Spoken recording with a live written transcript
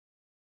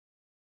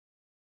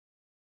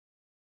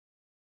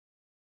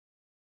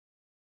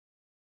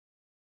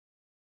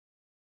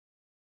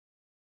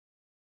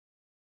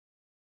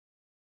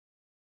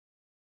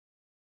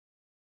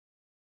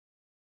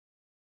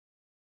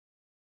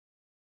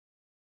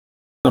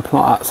I'm gonna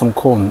plant out some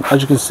corn.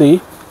 As you can see,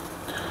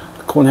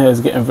 the corn here is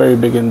getting very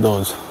big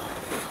indoors.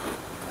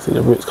 See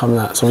the roots coming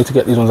out, so we need to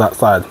get these ones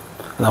outside.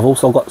 And I've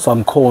also got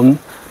some corn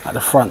at the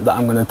front that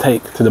I'm going to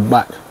take to the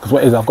back, because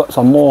what it is, I've got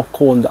some more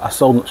corn that I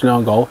sold not too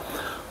long ago,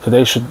 so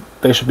they should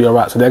be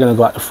alright. So they're going to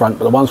go at the front,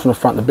 but the ones from the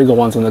front, the bigger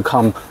ones, are going to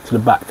come to the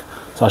back.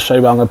 So I'll show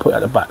you where I'm going to put it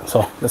at the back.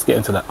 So let's get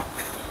into that.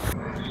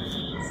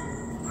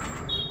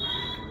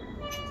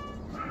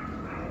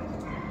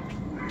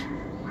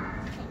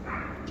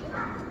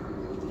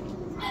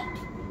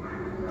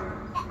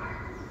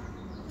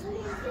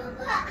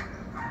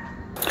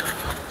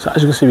 So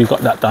as you can see, we've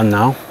got that done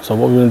now. So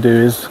what we're going to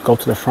do is go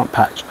to the front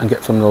patch and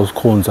get some of those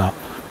corns out.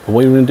 But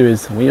what you're going to do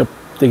is, when you're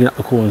digging up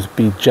the corns,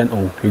 be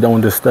gentle. You don't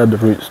want to disturb the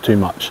roots too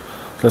much.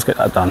 So let's get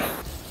that done.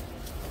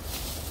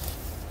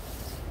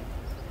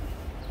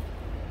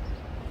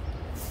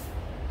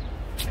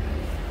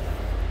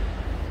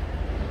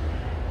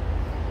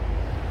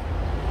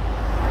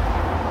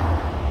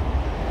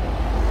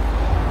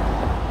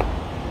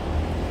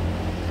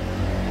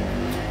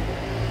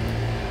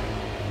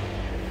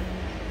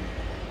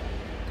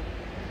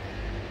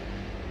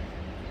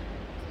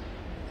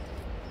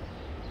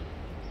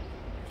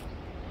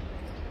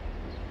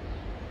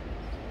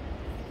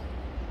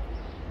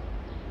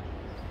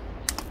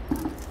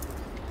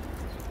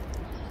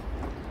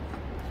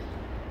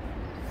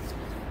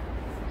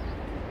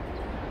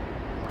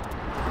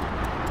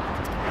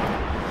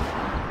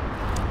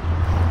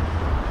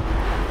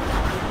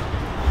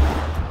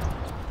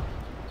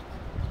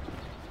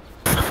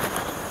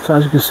 So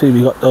as you can see,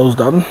 we got those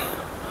done.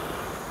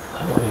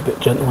 I'll be a bit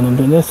gentle when I'm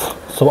doing this.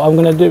 So what I'm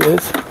going to do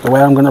is, the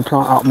way I'm going to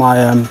plant out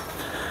my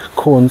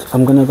corns,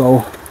 I'm going to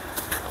go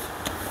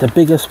the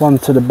biggest one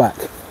to the back.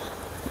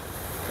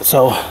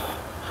 So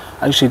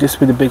actually this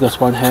will be the biggest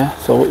one here.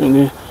 So what we're going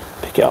to do,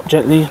 pick it up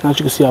gently. And as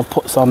you can see, I've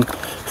put some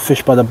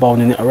fish by the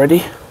bone in it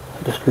already.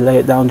 Just lay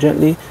it down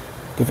gently,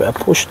 give it a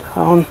push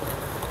down,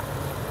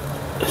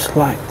 just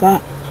like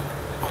that.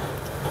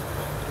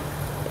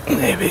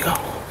 There we go,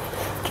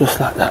 just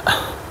like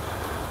that.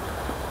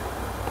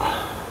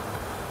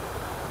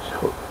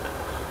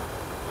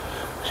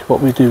 What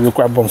we do, we'll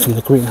grab one from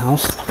the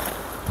greenhouse,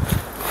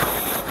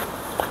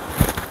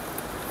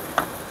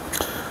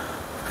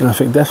 and I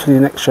think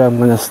definitely next year I'm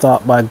going to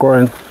start by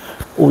growing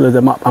all of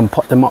them up and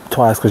pot them up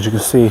twice, because you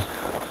can see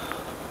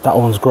that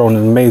one's grown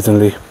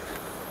amazingly. So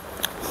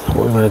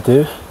what we're going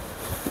to do,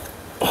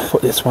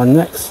 put this one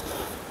next,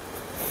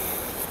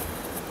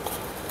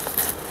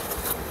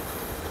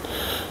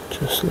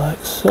 just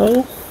like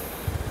so.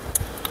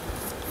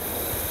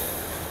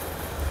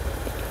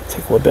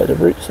 Take away a bit of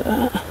the roots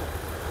out.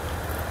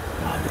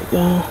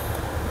 Go,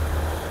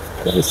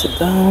 place it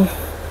down.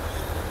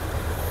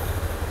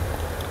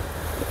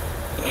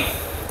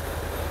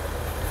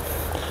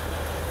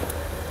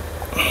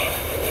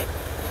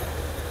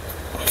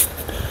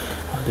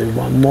 I'll do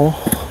one more,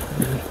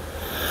 and then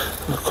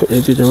I'll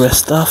quickly do the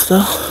rest after.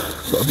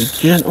 Gotta be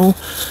gentle.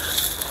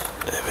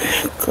 There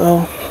we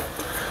go.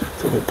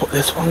 So we'll put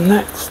this one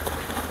next.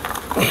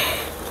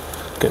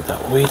 Get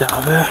that weed out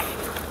of there.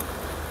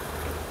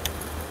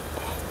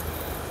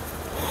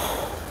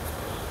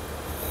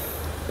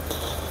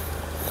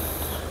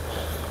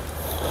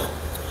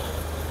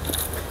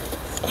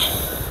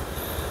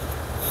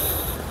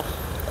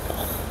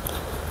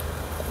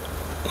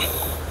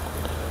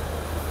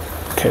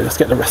 Okay, let's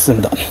get the rest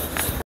of them done.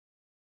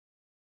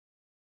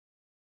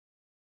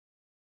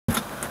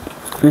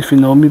 If you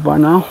know me by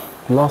now,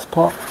 last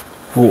part,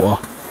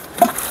 water.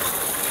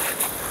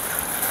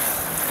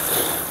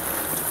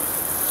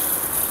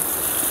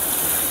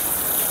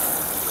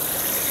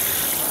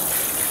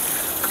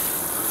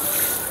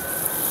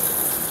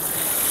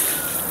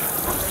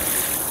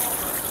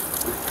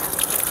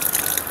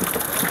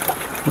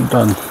 I'm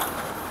done.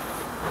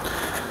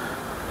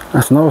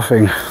 That's another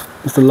thing.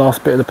 It's the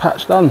last bit of the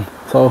patch done.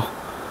 So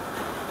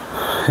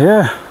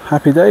yeah,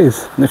 happy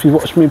days. And if you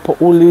watch me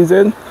put all these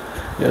in,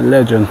 you're a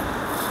legend.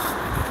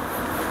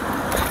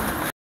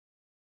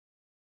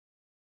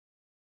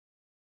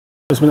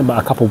 It's been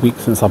about a couple of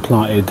weeks since I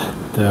planted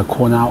the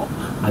corn out,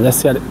 and let's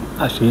see how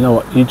actually, you know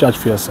what, you judge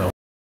for yourself.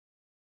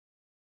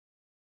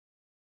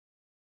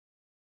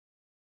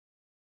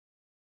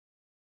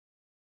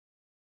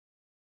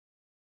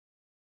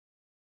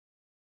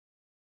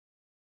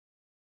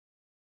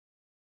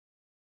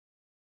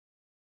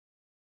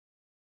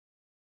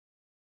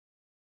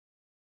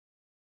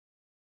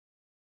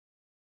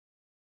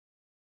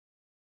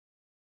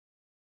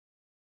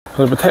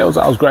 So the potatoes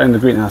that I was growing in the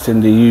greenhouse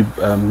in the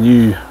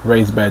new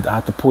raised bed, I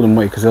had to pull them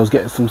away because I was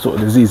getting some sort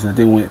of disease and I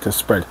didn't want it to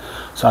spread,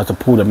 so I had to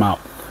pull them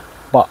out.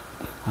 But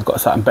I've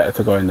got something better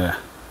to go in there.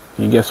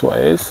 Can you guess what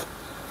it is?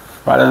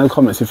 Write down in the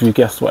comments if you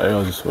guessed what it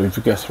was, or if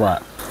you guessed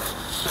right.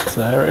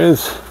 So there it is.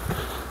 So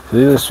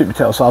these are the sweet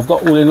potatoes. So I've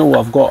got, all in all,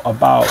 I've got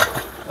about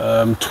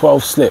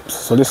 12 slips.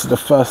 So this is the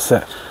first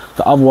set.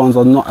 The other ones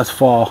are not as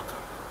far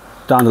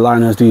down the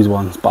line as these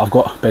ones, but I've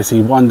got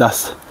basically one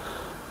that's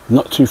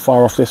not too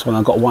far off this one.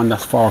 I've got one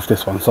that's far off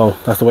this one. So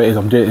that's the way it is.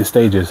 I'm doing it in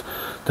stages.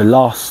 The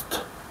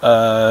last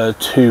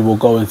 2 will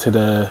go into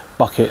the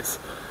buckets.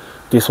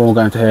 This one will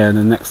go into here, and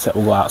the next set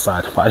will go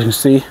outside. But as you can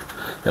see,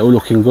 they're all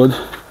looking good.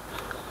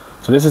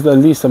 So this is the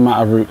least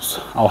amount of roots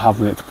I'll have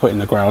in it to put in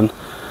the ground,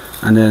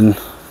 and then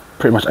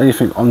pretty much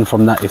anything on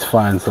from that is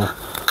fine. So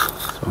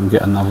I'm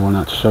get another one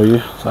out to show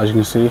you. So as you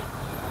can see,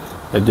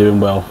 they're doing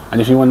well. And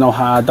if you want to know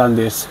how I've done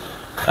this,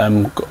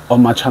 on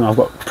my channel I've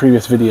got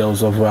previous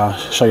videos of where I'll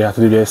show you how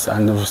to do this,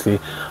 and obviously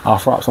I'll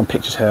throw up some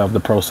pictures here of the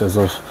process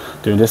of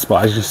doing this.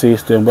 But as you can see,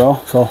 it's doing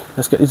well. So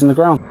let's get these in the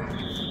ground.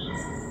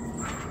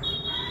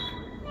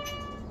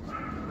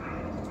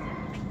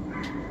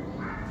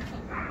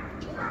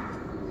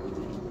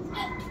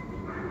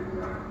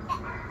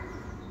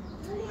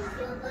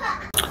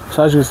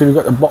 So as you can see, we've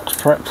got the box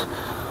prepped.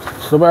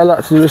 So the way I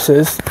like to do this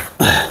is, so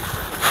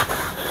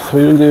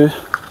what you can do,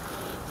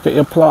 get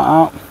your plant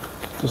out,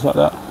 just like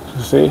that.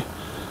 You see,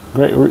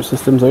 great root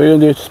system. So what you're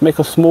gonna do, just make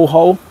a small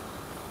hole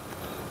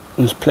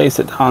and just place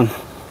it down,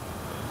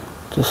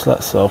 just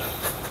like so.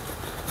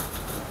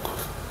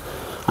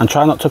 And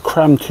try not to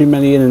cram too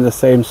many in the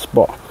same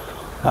spot.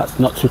 That's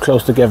not too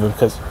close together,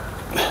 because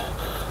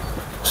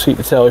sweet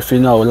potato, if you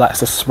know, likes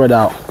to spread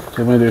out. So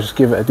you're gonna do is just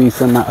give it a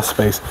decent amount of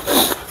space.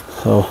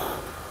 So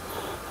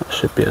that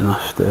should be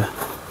enough there.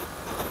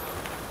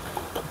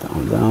 Put that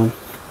one down.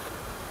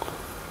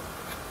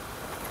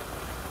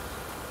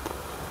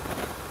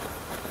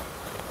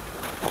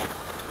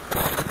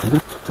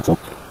 That's all.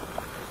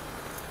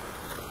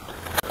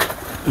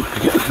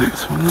 Get the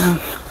next one down.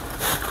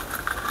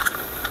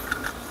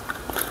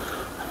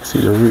 You see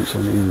the roots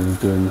on these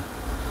are doing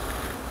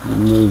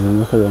amazing.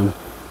 Look at them.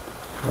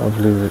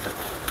 Lovely root.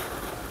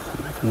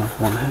 Make another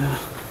one here.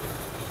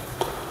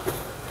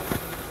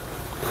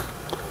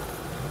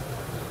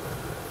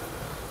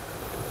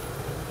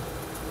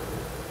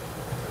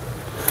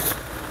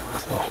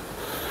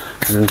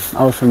 And then the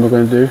other thing we're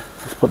going to do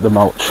is put the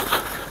mulch.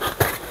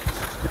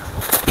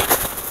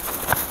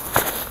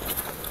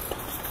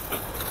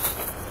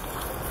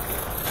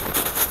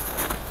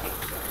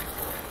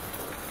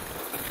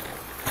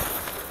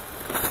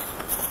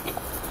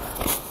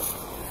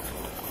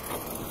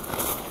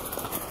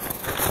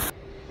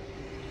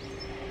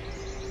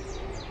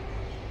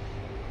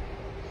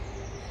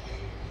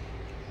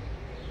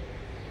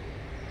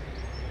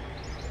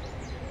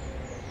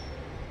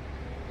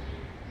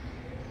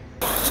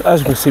 So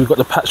as you can see, we've got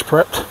the patch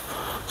prepped.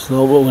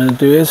 So what we're going to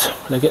do is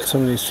we're going to get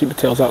some of these sweet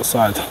potatoes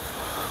outside.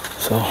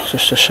 So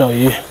just to show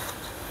you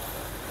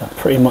that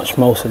pretty much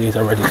most of these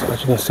are ready. So as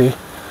you can see,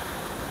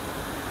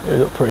 they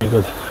look pretty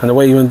good. And the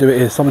way you want to do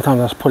it is, sometimes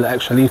I just pull the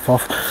extra leaf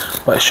off,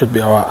 but it should be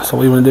alright. So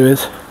what you want to do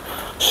is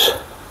just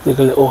dig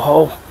a little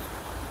hole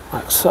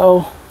like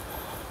so,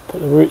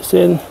 put the roots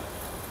in,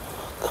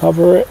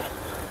 cover it.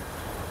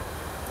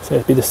 So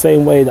it'd be the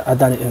same way that I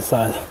done it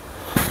inside,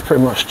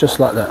 pretty much just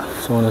like that.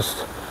 So I'm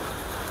just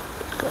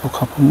a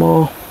couple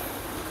more,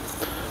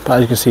 but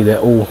as you can see, they're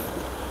all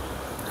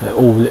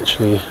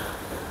literally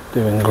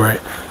doing great.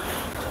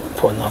 So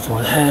put another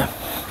one here,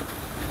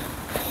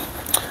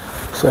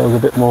 so it's a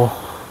bit more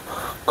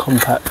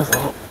compact as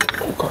well.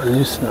 I've got to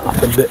loosen it up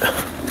a bit.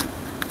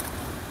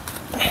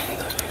 There we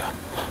go.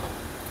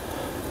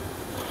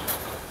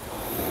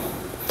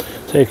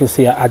 So you can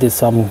see I added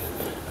some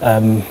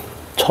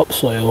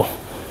topsoil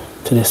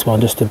to this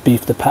one just to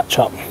beef the patch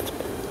up,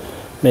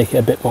 make it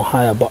a bit more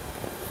higher, but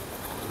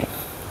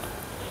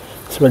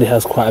this really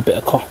has quite a bit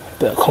of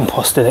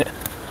compost in it.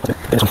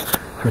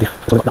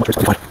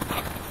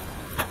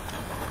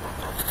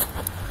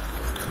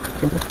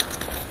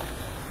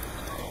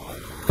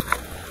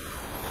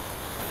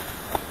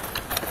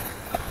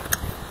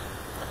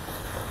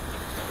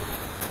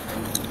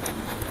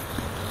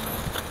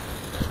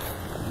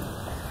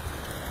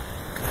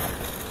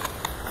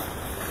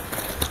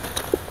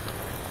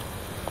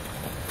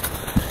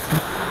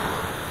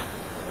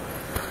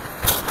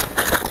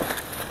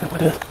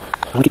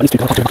 I'm keeping these two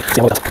see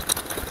how it does.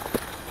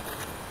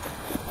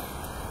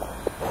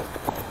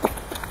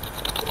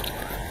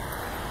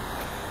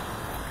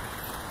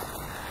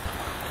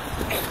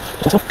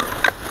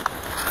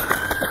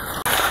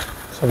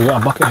 So we've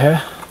got a bucket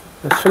here,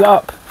 let's fill it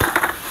up.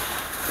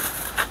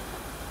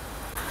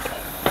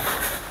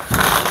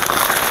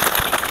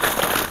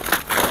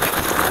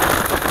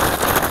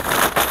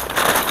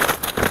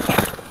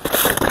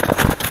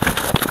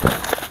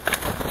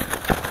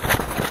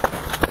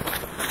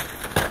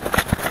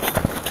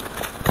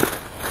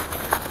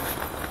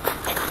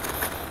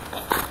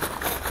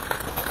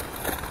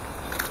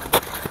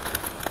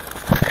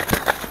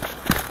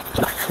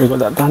 We've got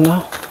that done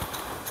now.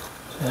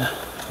 Yeah,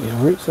 your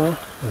roots are,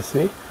 you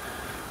see,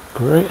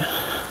 great.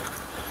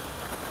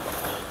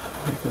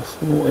 Make a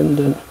small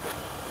indent,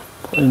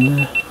 put in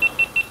there,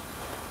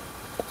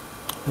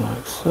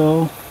 like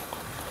so,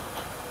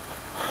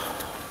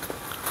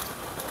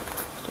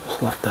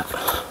 just like that.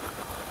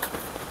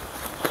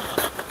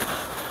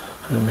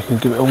 And then we can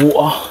give it a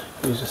water,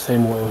 use the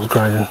same water it was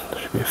grinding, that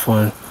should be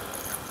fine.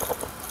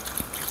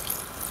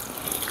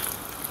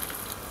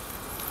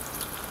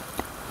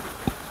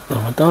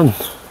 Now we're done.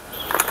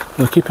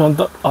 I'll keep you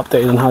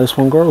updated on how this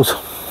one grows.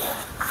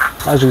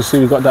 As you can see,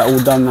 we got that all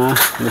done now,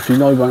 and if you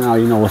know by now,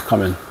 you know what's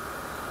coming.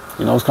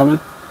 You know what's coming?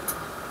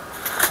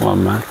 Come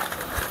on, man.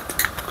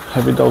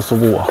 Heavy dose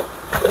of water.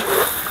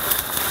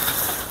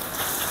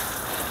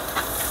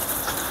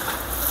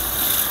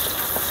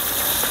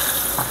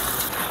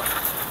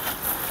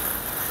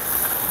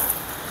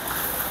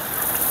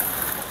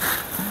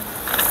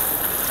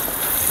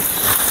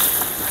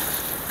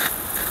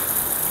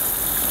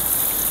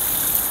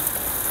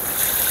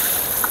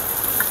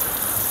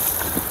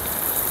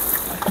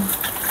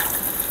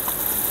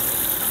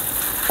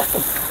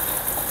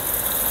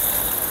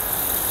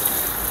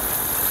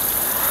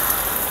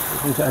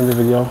 Come to the end of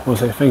the video. I want to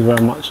say thank you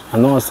very much. I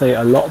know I say it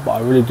a lot, but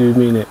I really do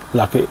mean it.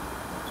 Like, it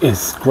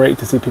is great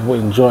to see people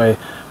enjoy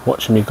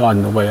watching me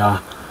garden the way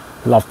I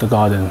love to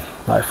garden.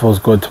 Like, it feels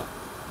good.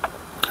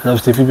 And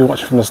obviously, if you've been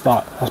watching from the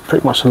start, that's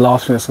pretty much the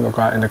last thing that's going to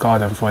go out in the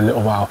garden for a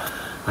little while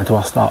until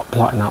I start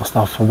planting out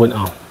stuff for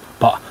winter.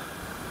 But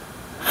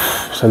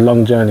it's a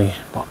long journey.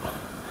 But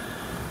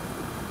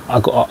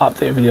I've got an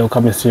update video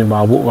coming soon where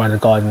I'll walk around the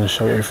garden and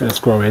show you everything that's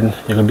growing.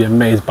 You're going to be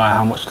amazed by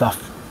how much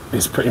stuff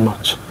is pretty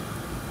much,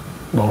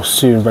 well,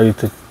 soon ready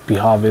to be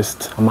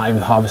harvested. I might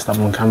even harvest that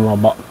on camera,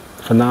 but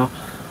for now,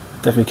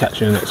 definitely catch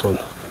you in the next one.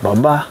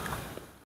 Bye bye.